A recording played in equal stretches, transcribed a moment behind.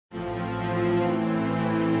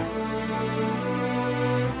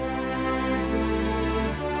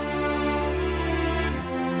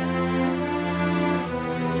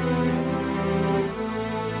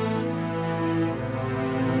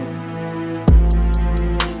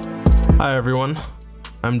Hi everyone,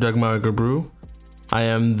 I'm Doug Magabrew. I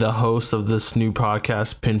am the host of this new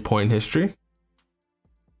podcast, Pinpoint History.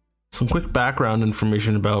 Some quick background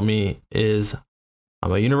information about me is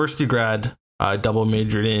I'm a university grad. I double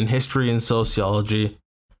majored in history and sociology.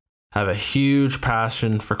 Have a huge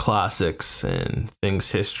passion for classics and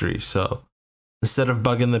things history. So instead of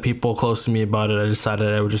bugging the people close to me about it, I decided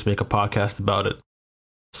I would just make a podcast about it.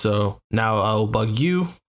 So now I'll bug you,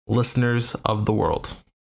 listeners of the world.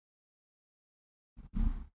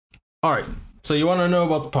 All right, so you want to know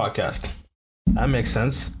about the podcast. That makes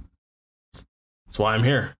sense. That's why I'm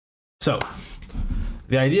here. So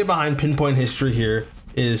the idea behind Pinpoint History here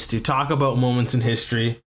is to talk about moments in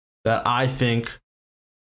history that I think,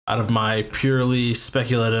 out of my purely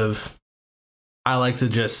speculative, I like to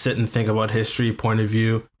just sit and think about history point of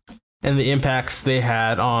view and the impacts they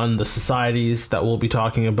had on the societies that we'll be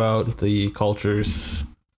talking about, the cultures,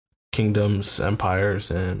 kingdoms, empires,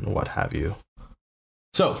 and what have you.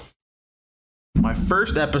 So my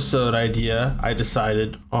first episode idea I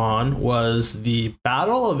decided on was the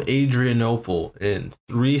Battle of Adrianople in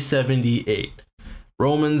 378.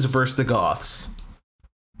 Romans versus the Goths.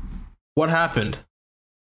 What happened?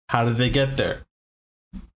 How did they get there?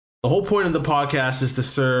 The whole point of the podcast is to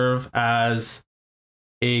serve as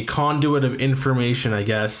a conduit of information, I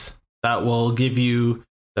guess, that will give you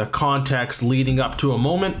the context leading up to a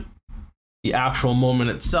moment, the actual moment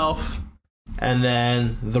itself, and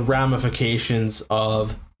then the ramifications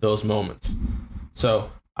of those moments.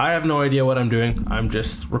 So I have no idea what I'm doing. I'm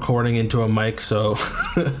just recording into a mic. So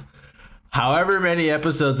however many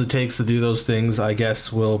episodes it takes to do those things, I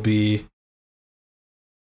guess will be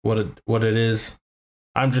what it is.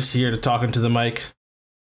 I'm just here to talk into the mic,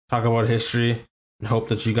 talk about history, and hope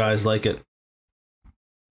that you guys like it.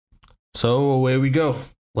 So away we go.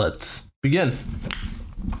 Let's begin.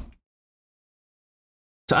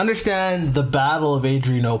 To understand the Battle of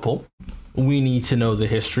Adrianople, we need to know the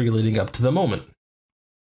history leading up to the moment.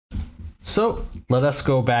 So let us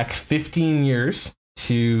go back 15 years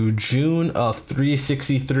to June of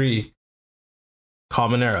 363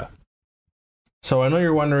 Common Era. So I know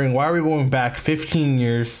you're wondering, why are we going back 15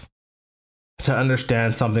 years to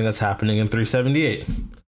understand something that's happening in 378?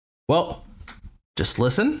 Well, just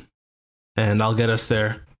listen and I'll get us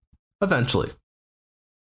there eventually.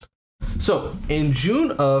 So in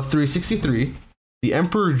June of 363, the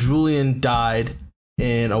Emperor Julian died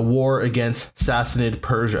in a war against Sassanid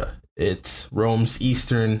Persia. It's Rome's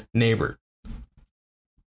eastern neighbor.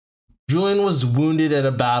 Julian was wounded at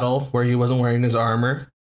a battle where he wasn't wearing his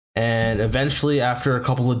armor, and eventually, after a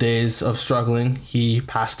couple of days of struggling, he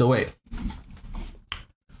passed away.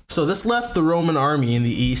 So this left the Roman army in the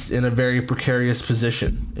east in a very precarious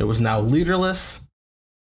position. It was now leaderless,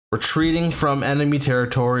 retreating from enemy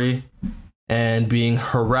territory, and being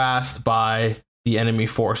harassed by the enemy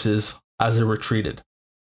forces as it retreated.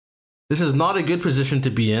 This is not a good position to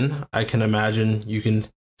be in. I can imagine you can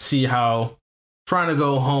see how trying to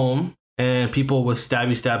go home and people with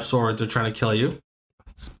stab swords are trying to kill you.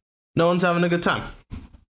 No one's having a good time.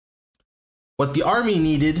 What the army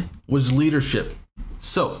needed was leadership.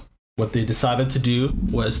 So what they decided to do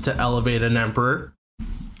was to elevate an emperor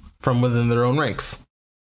from within their own ranks.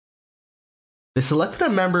 They selected a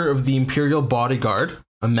member of the imperial bodyguard,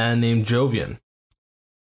 a man named Jovian.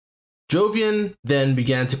 Jovian then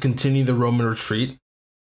began to continue the Roman retreat.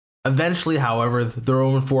 Eventually, however, the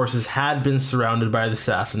Roman forces had been surrounded by the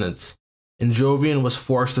Sassanids, and Jovian was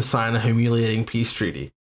forced to sign a humiliating peace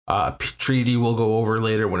treaty. A treaty we'll go over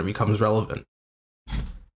later when it becomes relevant.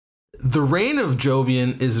 The reign of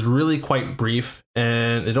Jovian is really quite brief,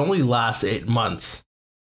 and it only lasts 8 months.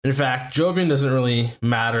 In fact, Jovian doesn't really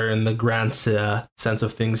matter in the grand sense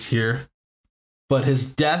of things here, but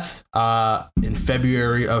his death in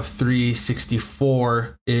February of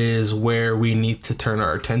 364 is where we need to turn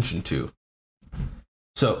our attention to.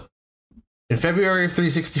 So, in February of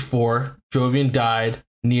 364, Jovian died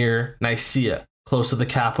near Nicaea, close to the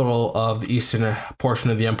capital of the eastern portion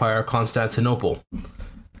of the empire, Constantinople.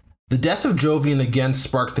 The death of Jovian again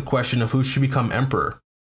sparked the question of who should become emperor.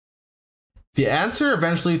 The answer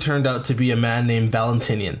eventually turned out to be a man named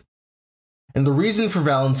Valentinian. And the reason for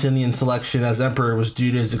Valentinian's selection as emperor was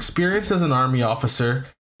due to his experience as an army officer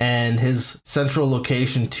and his central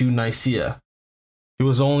location to Nicaea. He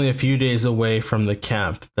was only a few days away from the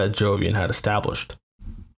camp that Jovian had established.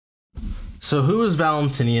 So who is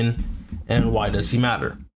Valentinian and why does he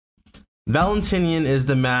matter? Valentinian is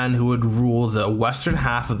the man who would rule the western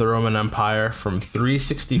half of the Roman Empire from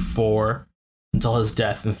 364 until his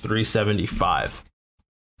death in 375.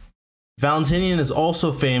 Valentinian is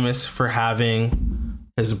also famous for having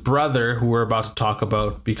his brother, who we're about to talk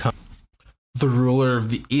about, become the ruler of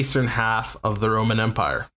the eastern half of the Roman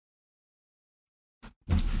Empire.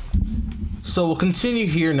 So we'll continue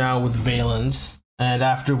here now with Valens, and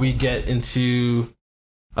after we get into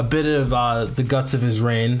a bit of the guts of his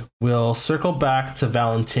reign, we'll circle back to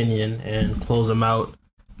Valentinian and close him out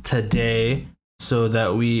today so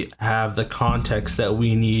that we have the context that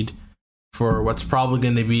we need for what's probably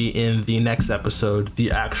going to be in the next episode,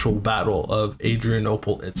 the actual Battle of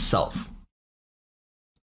Adrianople itself.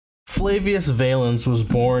 Flavius Valens was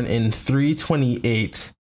born in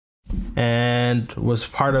 328 and was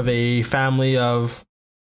part of a family of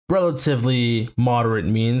relatively moderate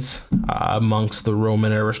means amongst the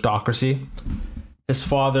Roman aristocracy. His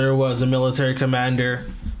father was a military commander.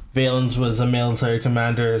 Valens was a military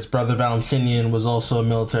commander. His brother Valentinian was also a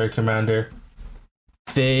military commander.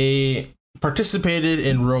 They participated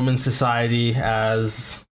in Roman society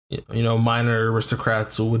as, minor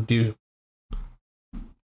aristocrats would do.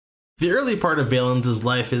 The early part of Valens'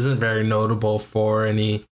 life isn't very notable for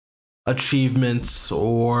any achievements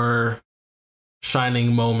or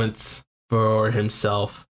shining moments for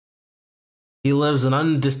himself. He lives an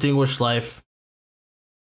undistinguished life,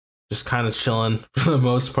 just kind of chilling for the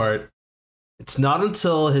most part. It's not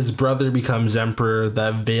until his brother becomes emperor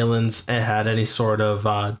that Valens had any sort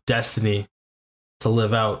of destiny to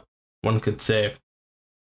live out, one could say.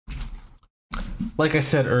 Like I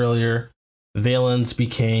said earlier, Valens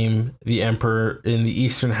became the emperor in the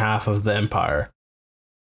eastern half of the empire.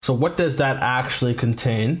 So what does that actually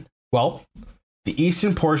contain? Well, the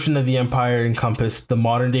eastern portion of the empire encompassed the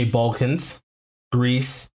modern-day Balkans,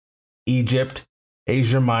 Greece, Egypt,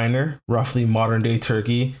 Asia Minor, roughly modern-day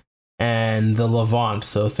Turkey, and the Levant.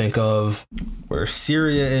 So think of where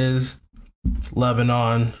Syria is,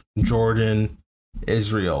 Lebanon, Jordan,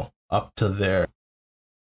 Israel, up to there.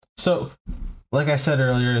 So, like I said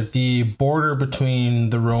earlier, the border between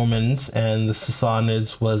the Romans and the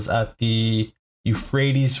Sassanids was at the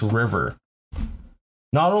Euphrates River.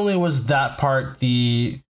 Not only was that part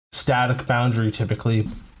the static boundary typically,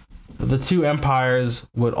 the two empires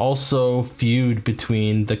would also feud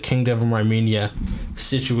between the Kingdom of Armenia,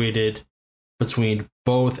 situated between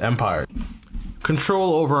both empires.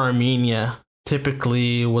 Control over Armenia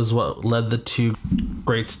typically was what led the two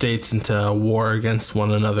great states into war against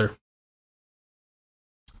one another.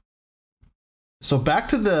 So back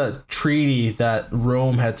to the treaty that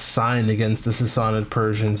Rome had signed against the Sassanid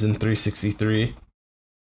Persians in 363.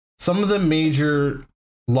 Some of the major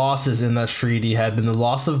losses in that treaty had been the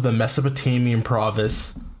loss of the Mesopotamian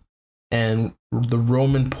province and the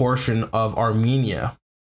Roman portion of Armenia.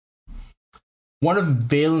 One of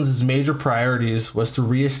Valens' major priorities was to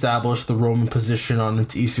reestablish the Roman position on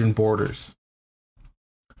its eastern borders.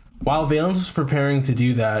 While Valens was preparing to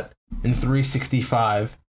do that in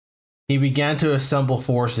 365, he began to assemble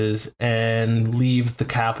forces and leave the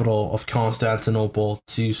capital of Constantinople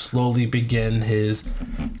to slowly begin his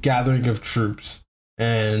gathering of troops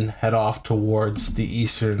and head off towards the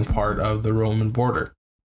eastern part of the Roman border.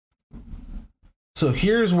 So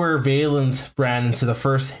here's where Valens ran into the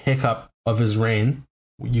first hiccup of his reign.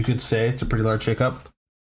 You could say it's a pretty large hiccup.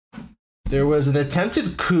 There was an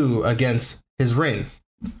attempted coup against his reign.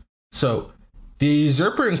 So the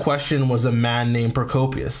usurper in question was a man named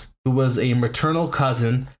Procopius, who was a maternal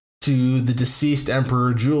cousin to the deceased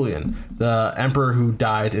Emperor Julian, the emperor who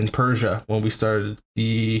died in Persia when we started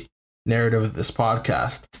the narrative of this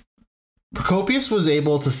podcast. Procopius was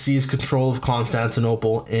able to seize control of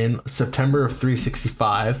Constantinople in September of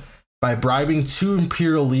 365 by bribing two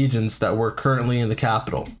imperial legions that were currently in the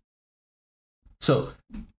capital. So,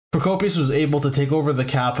 Procopius was able to take over the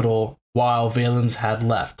capital while Valens had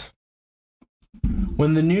left.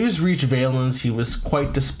 When the news reached Valens, he was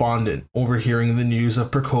quite despondent over hearing the news of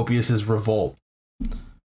Procopius's revolt.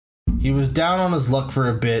 He was down on his luck for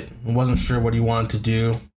a bit and wasn't sure what he wanted to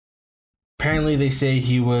do. Apparently, they say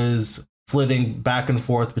he was flitting back and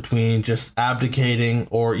forth between just abdicating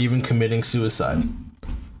or even committing suicide.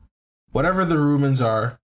 Whatever the rumors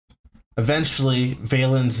are, eventually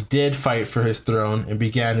Valens did fight for his throne and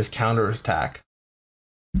began his counterattack.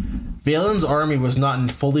 Valens' army was not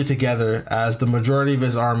fully together, as the majority of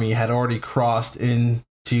his army had already crossed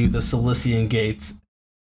into the Cilician Gates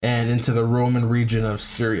and into the Roman region of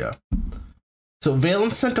Syria. So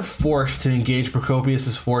Valens sent a force to engage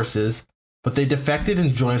Procopius' forces, but they defected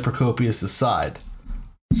and joined Procopius' side.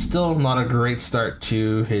 Still not a great start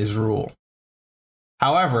to his rule.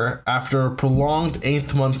 However, after a prolonged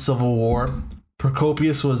 8th-month civil war,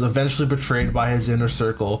 Procopius was eventually betrayed by his inner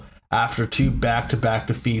circle after two back-to-back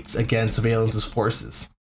defeats against Valens' forces.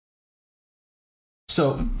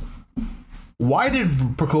 So, why did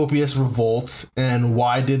Procopius revolt, and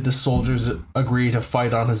why did the soldiers agree to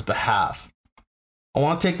fight on his behalf? I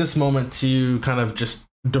want to take this moment to kind of just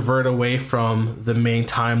divert away from the main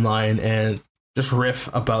timeline and just riff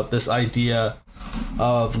about this idea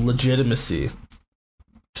of legitimacy.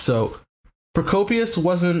 So, Procopius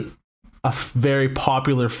wasn't a very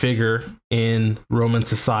popular figure in Roman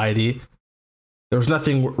society. There was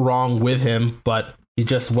nothing wrong with him, but he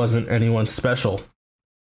just wasn't anyone special.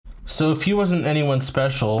 So if he wasn't anyone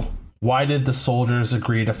special, why did the soldiers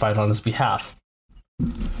agree to fight on his behalf?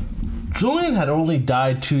 Julian had only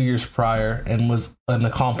died 2 years prior and was an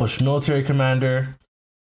accomplished military commander,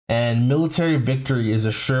 and military victory is a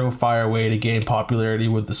surefire way to gain popularity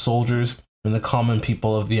with the soldiers and the common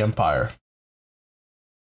people of the empire.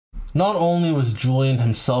 Not only was Julian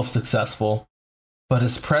himself successful, but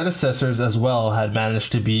his predecessors as well had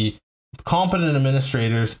managed to be competent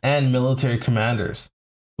administrators and military commanders.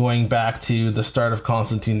 Going back to the start of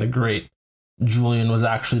Constantine the Great, Julian was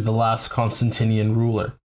actually the last Constantinian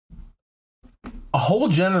ruler. A whole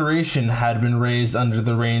generation had been raised under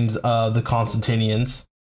the reigns of the Constantinians.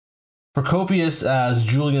 Procopius, as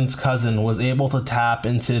Julian's cousin, was able to tap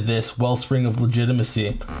into this wellspring of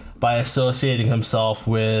legitimacy by associating himself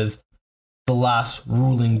with the last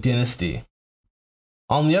ruling dynasty.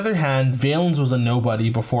 On the other hand, Valens was a nobody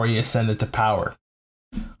before he ascended to power.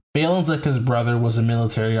 Valens, like his brother, was a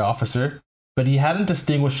military officer, but he hadn't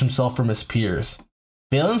distinguished himself from his peers.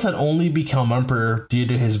 Valens had only become emperor due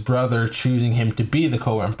to his brother choosing him to be the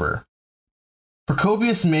co-emperor.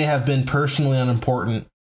 Procopius may have been personally unimportant,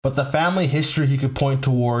 but the family history he could point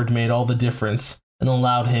toward made all the difference and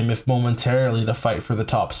allowed him, if momentarily, to fight for the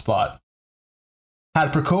top spot.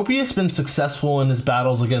 Had Procopius been successful in his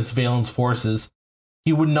battles against Valens' forces,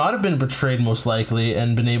 he would not have been betrayed most likely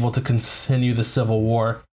and been able to continue the civil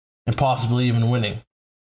war, and possibly even winning.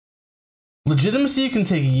 Legitimacy can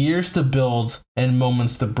take years to build and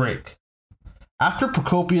moments to break. After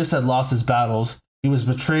Procopius had lost his battles, he was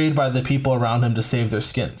betrayed by the people around him to save their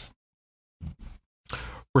skins.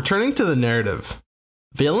 Returning to the narrative,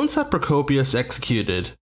 Valens had Procopius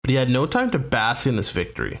executed, but he had no time to bask in his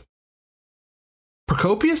victory.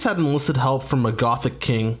 Procopius had enlisted help from a Gothic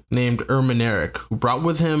king named Ermaneric, who brought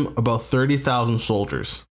with him about 30,000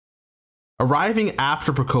 soldiers. Arriving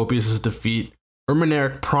after Procopius' defeat,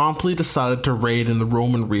 Ermaneric promptly decided to raid in the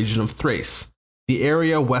Roman region of Thrace, the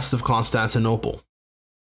area west of Constantinople.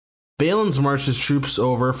 Valens marched his troops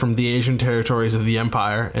over from the Asian territories of the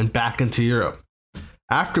empire and back into Europe,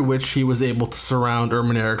 after which he was able to surround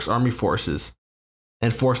Ermaneric's army forces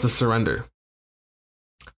and force the surrender.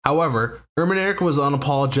 However, Ermaneric was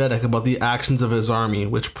unapologetic about the actions of his army,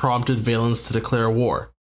 which prompted Valens to declare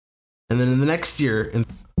war. And then in the next year, in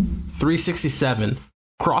 367,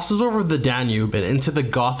 crosses over the Danube and into the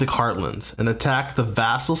Gothic heartlands and attacked the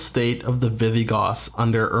vassal state of the Visigoths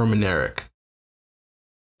under Ermaneric.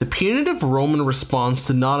 The punitive Roman response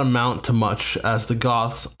did not amount to much, as the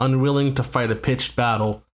Goths, unwilling to fight a pitched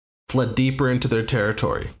battle, fled deeper into their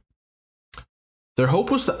territory. Their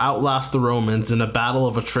hope was to outlast the Romans in a battle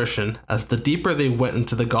of attrition, as the deeper they went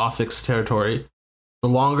into the Gothics' territory, the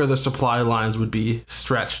longer the supply lines would be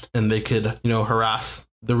stretched and they could, harass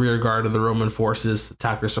the rear guard of the Roman forces,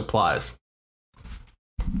 attack their supplies.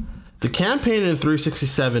 The campaign in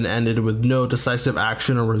 367 ended with no decisive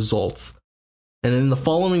action or results, and in the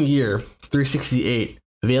following year, 368,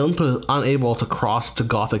 Valens was unable to cross to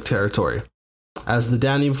Gothic territory, as the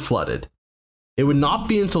Danube flooded. It would not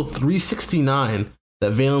be until 369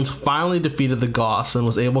 that Valens finally defeated the Goths and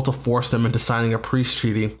was able to force them into signing a peace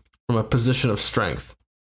treaty from a position of strength.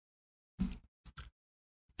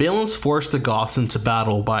 Valens forced the Goths into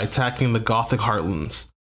battle by attacking the Gothic heartlands,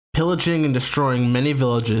 pillaging and destroying many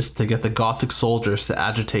villages to get the Gothic soldiers to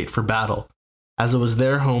agitate for battle, as it was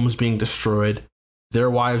their homes being destroyed, their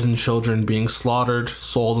wives and children being slaughtered,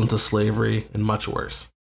 sold into slavery, and much worse.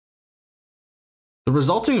 The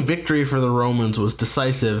resulting victory for the Romans was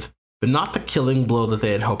decisive, but not the killing blow that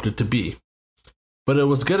they had hoped it to be. But it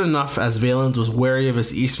was good enough, as Valens was wary of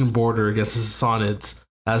his eastern border against the Sassanids,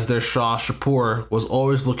 as their Shah Shapur was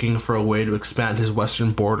always looking for a way to expand his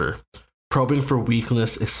western border, probing for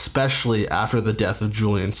weakness, especially after the death of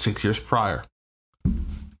Julian 6 years prior.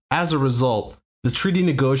 As a result, the treaty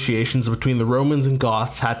negotiations between the Romans and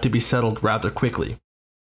Goths had to be settled rather quickly.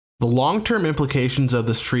 The long-term implications of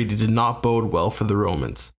this treaty did not bode well for the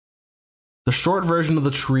Romans. The short version of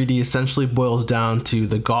the treaty essentially boils down to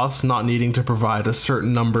the Goths not needing to provide a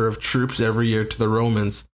certain number of troops every year to the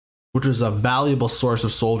Romans, which was a valuable source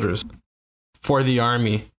of soldiers for the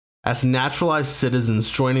army, as naturalized citizens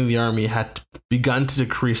joining the army had begun to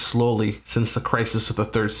decrease slowly since the crisis of the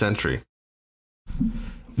 3rd century.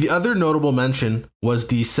 The other notable mention was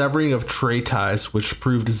the severing of trade ties, which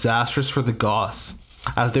proved disastrous for the Goths,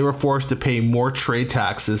 as they were forced to pay more trade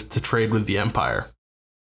taxes to trade with the empire.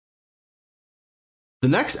 The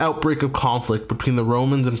next outbreak of conflict between the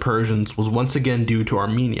Romans and Persians was once again due to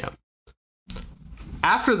Armenia.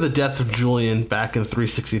 After the death of Julian back in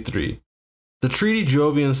 363, the treaty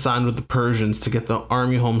Jovian signed with the Persians to get the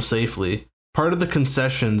army home safely, part of the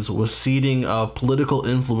concessions was ceding of political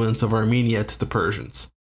influence of Armenia to the Persians.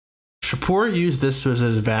 Shapur used this to his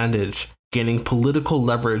advantage, gaining political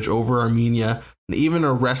leverage over Armenia and even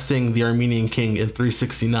arresting the Armenian king in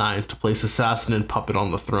 369 to place a Sassanid puppet on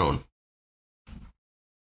the throne.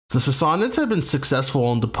 The Sassanids had been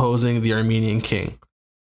successful in deposing the Armenian king,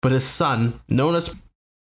 but his son, known as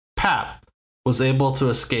Pap, was able to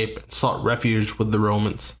escape and sought refuge with the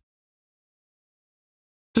Romans.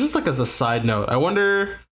 Just like as a side note, I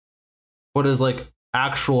wonder what his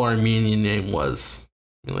actual Armenian name was.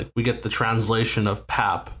 I mean, we get the translation of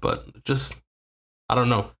Pap, but just, I don't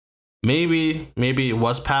know. Maybe it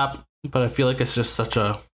was Pap, but I feel like it's just such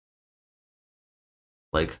a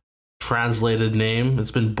translated name.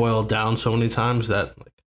 It's been boiled down so many times that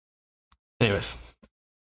anyways.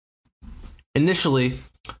 Initially,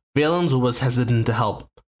 Valens was hesitant to help,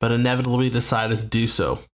 but inevitably decided to do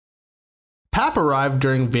so. Pap arrived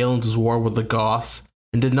during Valens' war with the Goths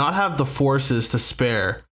and did not have the forces to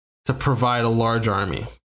spare to provide a large army.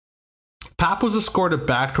 Pap was escorted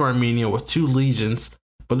back to Armenia with 2 legions,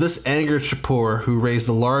 but this angered Shapur, who raised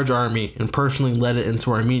a large army and personally led it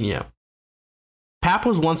into Armenia. Pap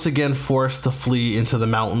was once again forced to flee into the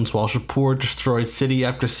mountains while Shapur destroyed city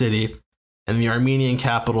after city and the Armenian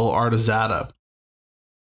capital Artasata.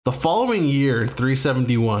 The following year, in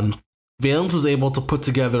 371, Valens was able to put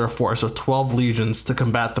together a force of 12 legions to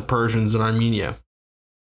combat the Persians in Armenia.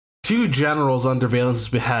 2 generals under Valens'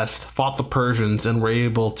 behest fought the Persians and were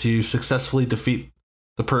able to successfully defeat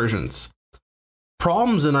the Persians.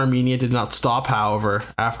 Problems in Armenia did not stop, however,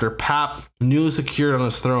 after Pap, newly secured on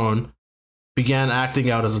his throne, began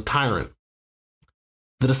acting out as a tyrant.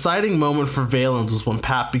 The deciding moment for Valens was when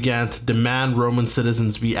Pap began to demand Roman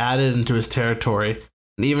citizens be added into his territory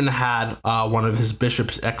and even had one of his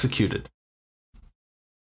bishops executed.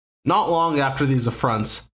 Not long after these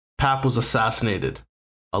affronts, Pap was assassinated,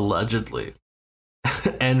 allegedly,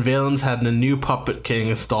 and Valens had a new puppet king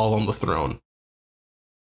installed on the throne.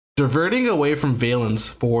 Diverting away from Valens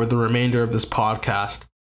for the remainder of this podcast,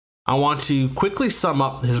 I want to quickly sum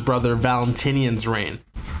up his brother Valentinian's reign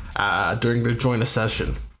during their joint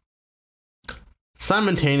accession.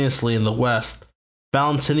 Simultaneously in the West,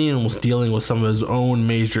 Valentinian was dealing with some of his own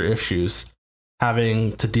major issues,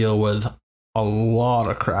 having to deal with a lot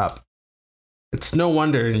of crap. It's no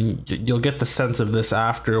wonder, and you'll get the sense of this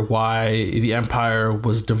after, why the empire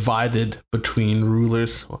was divided between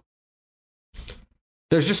rulers.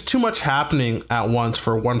 There's just too much happening at once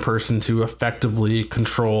for one person to effectively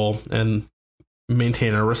control and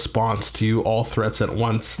maintain a response to all threats at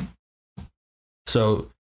once. So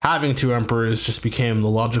having 2 emperors just became the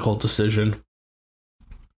logical decision.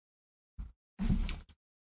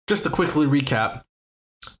 Just to quickly recap,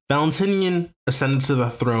 Valentinian ascended to the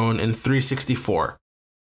throne in 364.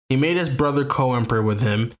 He made his brother co-emperor with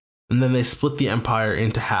him, and then they split the empire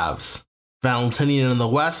into halves. Valentinian in the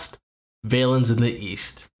west, Valens in the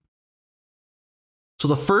east. So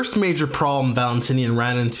the first major problem Valentinian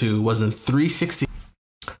ran into was in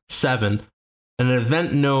 367. An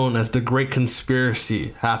event known as the Great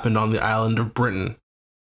Conspiracy happened on the island of Britain.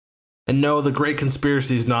 And no, the Great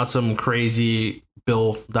Conspiracy is not some crazy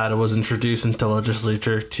bill that was introduced into the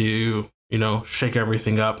legislature to, shake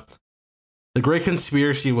everything up. The Great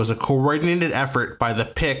Conspiracy was a coordinated effort by the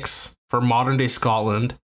Picts for modern-day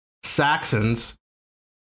Scotland, Saxons,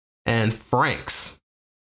 and Franks.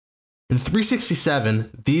 In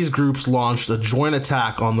 367, these groups launched a joint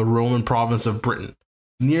attack on the Roman province of Britain,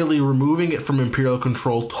 nearly removing it from imperial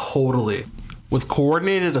control totally, with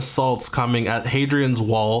coordinated assaults coming at Hadrian's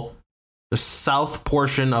Wall, the south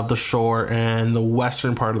portion of the shore, and the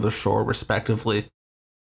western part of the shore, respectively.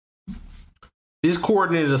 These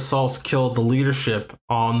coordinated assaults killed the leadership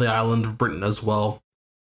on the island of Britain as well,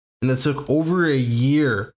 and it took over a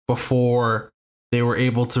year before they were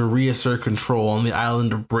able to reassert control on the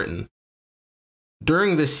island of Britain.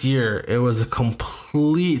 During this year, it was a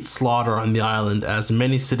complete slaughter on the island, as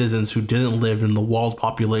many citizens who didn't live in the walled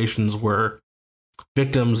populations were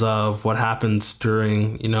victims of what happens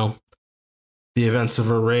during, the events of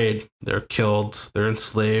a raid. They're killed, they're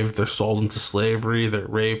enslaved, they're sold into slavery, they're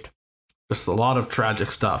raped. Just a lot of tragic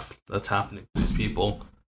stuff that's happening to these people.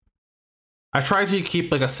 I try to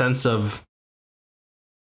keep a sense of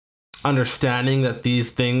understanding that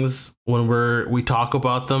these things, when we talk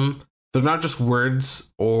about them, they're not just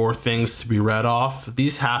words or things to be read off.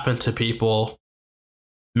 These happened to people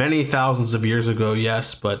many thousands of years ago,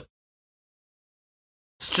 yes, but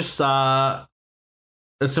it's just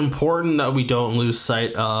it's important that we don't lose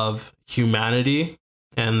sight of humanity,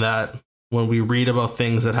 and that when we read about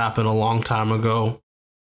things that happened a long time ago,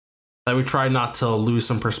 that we try not to lose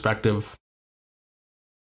some perspective.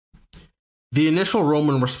 The initial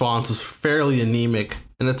Roman response was fairly anemic,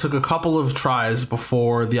 and it took a couple of tries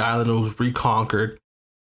before the island was reconquered.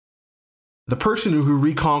 The person who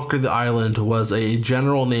reconquered the island was a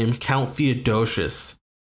general named Count Theodosius,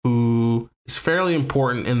 who is fairly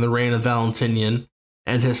important in the reign of Valentinian,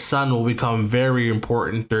 and his son will become very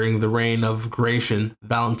important during the reign of Gratian,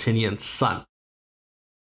 Valentinian's son.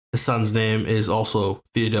 His son's name is also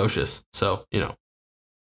Theodosius, so, the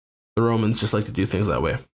Romans just like to do things that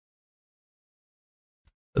way.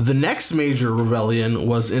 The next major rebellion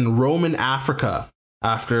was in Roman Africa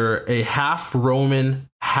after a half-Roman,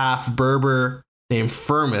 half-Berber named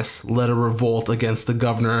Firmus led a revolt against the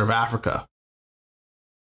governor of Africa.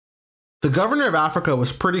 The governor of Africa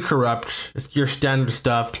was pretty corrupt. It's your standard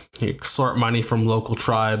stuff. He extort money from local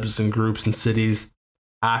tribes and groups and cities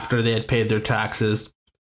after they had paid their taxes.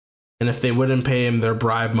 And if they wouldn't pay him their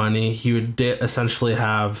bribe money, he would essentially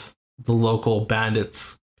have the local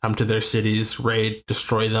bandits come to their cities, raid,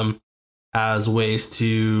 destroy them as ways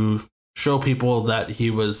to show people that he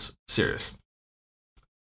was serious.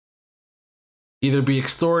 Either be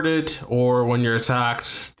extorted, or when you're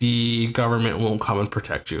attacked, the government won't come and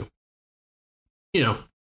protect you.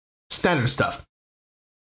 Standard stuff.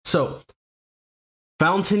 So,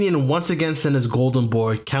 Valentinian once again sent his golden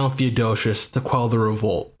boy, Count Theodosius, to quell the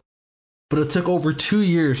revolt. But it took over 2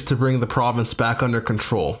 years to bring the province back under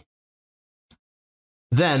control.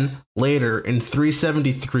 Then, later, in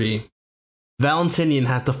 373, Valentinian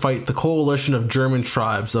had to fight the coalition of German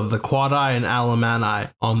tribes of the Quadi and Alemanni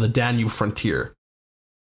on the Danube frontier.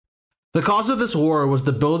 The cause of this war was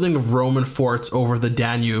the building of Roman forts over the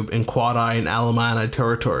Danube in Quadi and Alemanni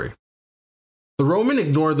territory. The Roman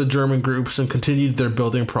ignored the German groups and continued their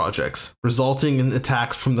building projects, resulting in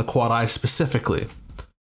attacks from the Quadi specifically.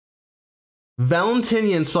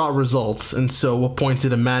 Valentinian sought results, and so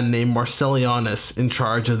appointed a man named Marcellianus in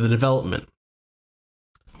charge of the development.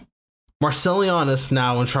 Marcellianus,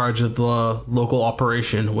 now in charge of the local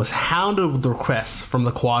operation, was hounded with requests from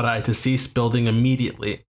the Quadi to cease building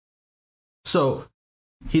immediately. So,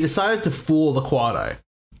 he decided to fool the Quadi.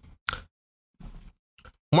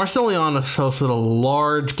 Marcellianus hosted a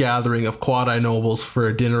large gathering of Quadi nobles for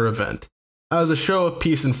a dinner event, as a show of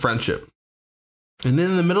peace and friendship. And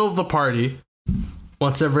in the middle of the party,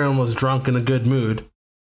 once everyone was drunk in a good mood,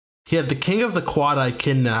 he had the king of the Quadi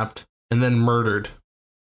kidnapped and then murdered.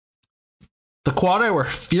 The Quadi were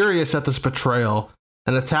furious at this betrayal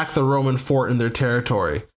and attacked the Roman fort in their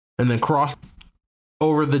territory, and then crossed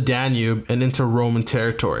over the Danube and into Roman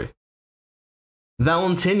territory.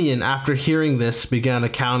 Valentinian, after hearing this, began a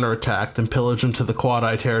counterattack and pillage into the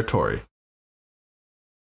Quadi territory.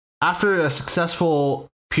 After a successful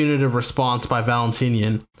punitive response by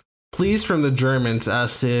Valentinian, pleas from the Germans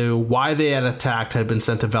as to why they had attacked had been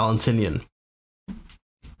sent to Valentinian,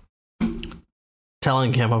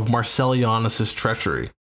 telling him of Marcellianus' treachery.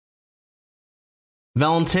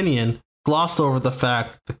 Valentinian glossed over the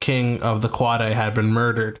fact that the king of the Quadi had been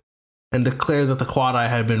murdered, and declared that the Quadi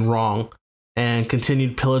had been wrong, and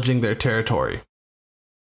continued pillaging their territory.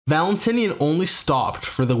 Valentinian only stopped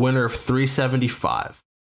for the winter of 375.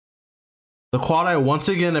 The Quadi once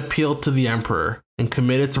again appealed to the emperor and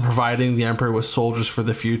committed to providing the emperor with soldiers for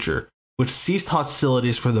the future, which ceased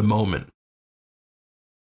hostilities for the moment.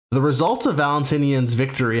 The results of Valentinian's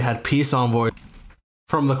victory had peace envoys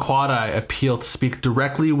from the Quadi appeal to speak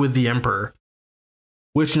directly with the emperor,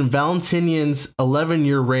 which in Valentinian's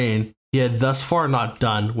 11-year reign he had thus far not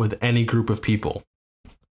done with any group of people.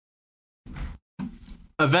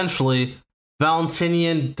 Eventually,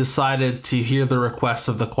 Valentinian decided to hear the requests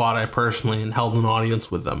of the Quadi personally and held an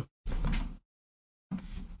audience with them.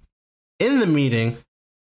 In the meeting,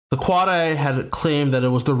 the Quadi had claimed that it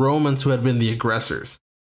was the Romans who had been the aggressors,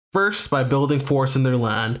 first by building forts in their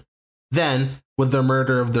land, then with the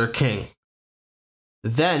murder of their king.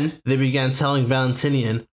 Then they began telling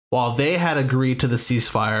Valentinian, while they had agreed to the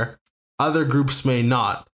ceasefire, other groups may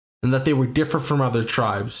not, and that they were different from other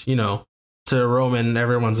tribes. To a Roman,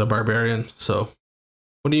 everyone's a barbarian, so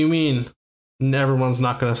what do you mean everyone's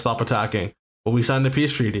not going to stop attacking? Well, we signed a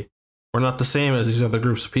peace treaty. We're not the same as these other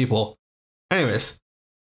groups of people. Anyways,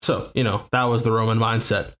 so, that was the Roman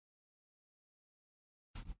mindset.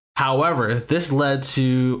 However, this led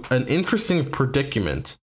to an interesting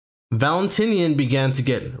predicament. Valentinian began to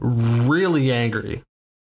get really angry,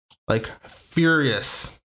 like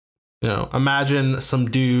furious. Imagine some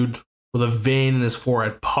dude with a vein in his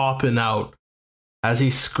forehead popping out as he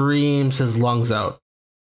screams his lungs out.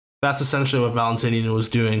 That's essentially what Valentinian was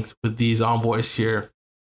doing with these envoys here.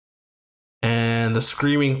 And the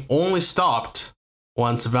screaming only stopped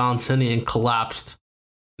once Valentinian collapsed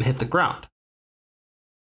and hit the ground.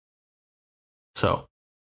 So,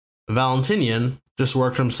 Valentinian just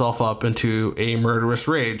worked himself up into a murderous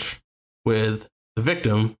rage, with the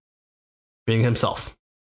victim being himself.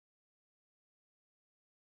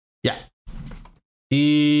 Yeah.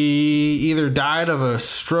 He either died of a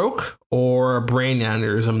stroke or a brain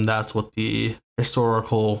aneurysm. That's what the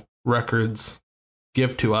historical records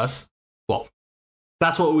give to us. Well,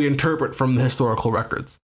 that's what we interpret from the historical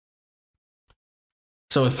records.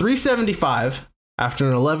 So in 375, after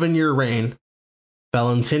an 11-year reign,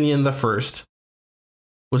 Valentinian I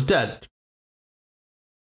was dead.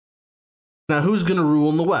 Now, who's going to rule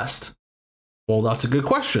in the West? Well, that's a good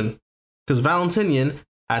question, because Valentinian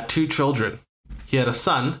had 2 children. He had a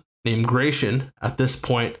son named Gratian, at this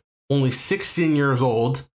point only 16 years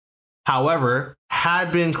old, however,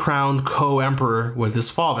 had been crowned co-emperor with his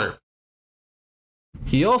father.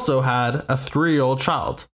 He also had a 3-year-old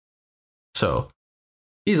child. So,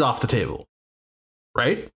 he's off the table.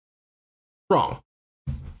 Right? Wrong.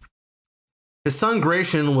 His son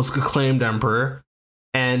Gratian was acclaimed emperor,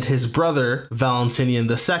 and his brother Valentinian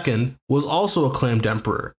II was also acclaimed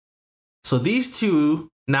emperor. So these two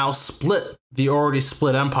now split the already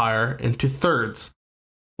split empire into thirds,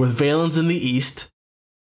 with Valens in the east,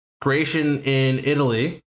 Gratian in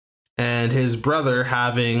Italy, and his brother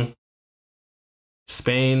having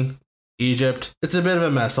Spain, Egypt. It's a bit of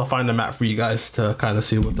a mess. I'll find a map for you guys to kind of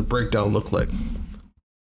see what the breakdown looked like.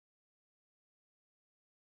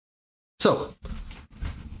 So,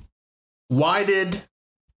 why did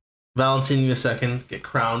Valentinian II get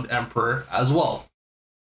crowned emperor as well?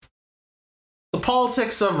 The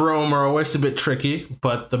politics of Rome are always a bit tricky,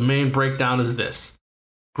 but the main breakdown is this.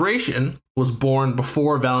 Gratian was born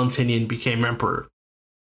before Valentinian became emperor.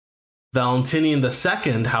 Valentinian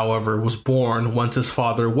II, however, was born once his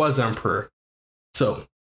father was emperor. So,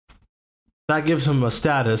 that gives him a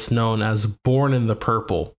status known as born in the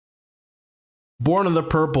purple. Born in the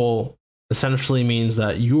purple essentially means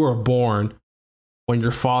that you are born when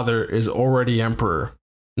your father is already emperor,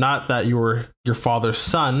 not that you were your father's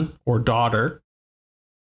son or daughter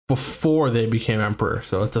before they became emperor.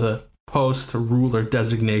 So it's a post-ruler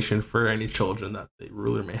designation for any children that the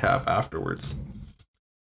ruler may have afterwards.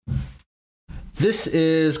 This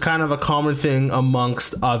is kind of a common thing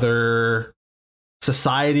amongst other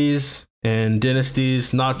societies and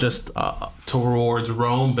dynasties, not just towards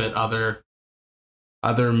Rome, but other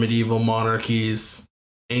medieval monarchies,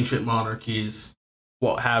 ancient monarchies,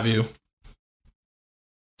 what have you.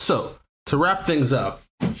 So, to wrap things up,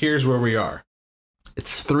 here's where we are.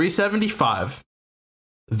 It's 375.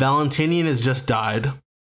 Valentinian has just died.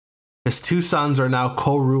 His 2 sons are now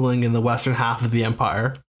co-ruling in the western half of the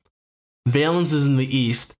empire. Valens is in the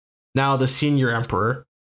east, now the senior emperor.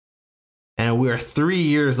 And we are 3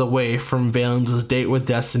 years away from Valens' date with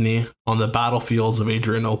destiny on the battlefields of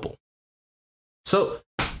Adrianople. So,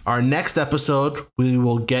 our next episode, we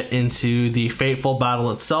will get into the fateful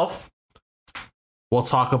battle itself. We'll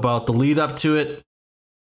talk about the lead up to it,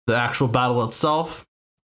 the actual battle itself,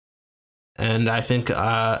 and I think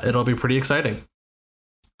it'll be pretty exciting.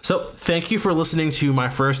 So, thank you for listening to my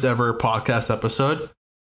first ever podcast episode.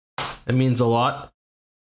 It means a lot.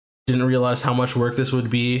 Didn't realize how much work this would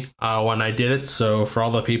be when I did it. So, for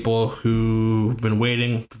all the people who've been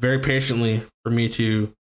waiting very patiently for me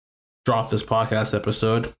to drop this podcast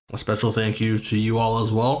episode, a special thank you to you all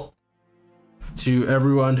as well. To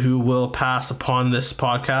everyone who will pass upon this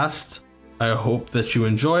podcast, I hope that you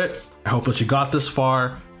enjoy it. I hope that you got this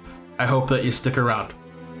far. I hope that you stick around.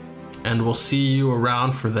 And we'll see you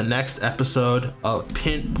around for the next episode of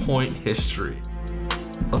Pinpoint History.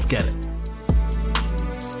 Let's get it.